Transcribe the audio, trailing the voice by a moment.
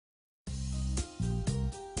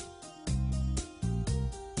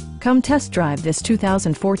Come test drive this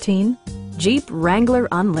 2014 Jeep Wrangler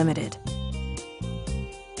Unlimited.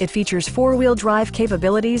 It features four-wheel drive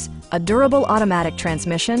capabilities, a durable automatic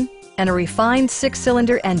transmission, and a refined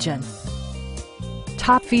six-cylinder engine.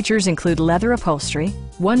 Top features include leather upholstery,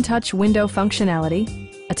 one-touch window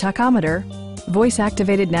functionality, a tachometer,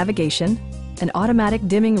 voice-activated navigation, an automatic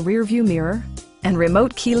dimming rear-view mirror, and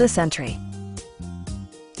remote keyless entry.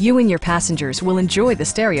 You and your passengers will enjoy the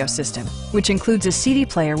stereo system, which includes a CD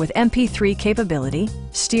player with MP3 capability,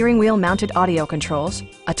 steering wheel mounted audio controls,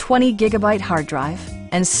 a 20-gigabyte hard drive,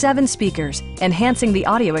 and 7 speakers, enhancing the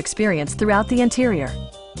audio experience throughout the interior.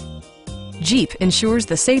 Jeep ensures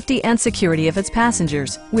the safety and security of its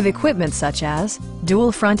passengers with equipment such as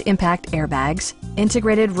dual front impact airbags,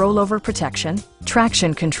 integrated rollover protection,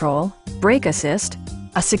 traction control, brake assist,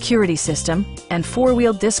 a security system, and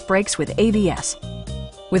four-wheel disc brakes with ABS.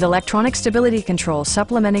 With electronic stability control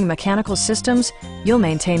supplementing mechanical systems, you'll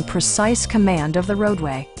maintain precise command of the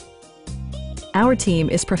roadway. Our team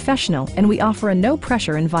is professional and we offer a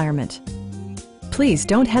no-pressure environment. Please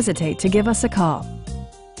don't hesitate to give us a call.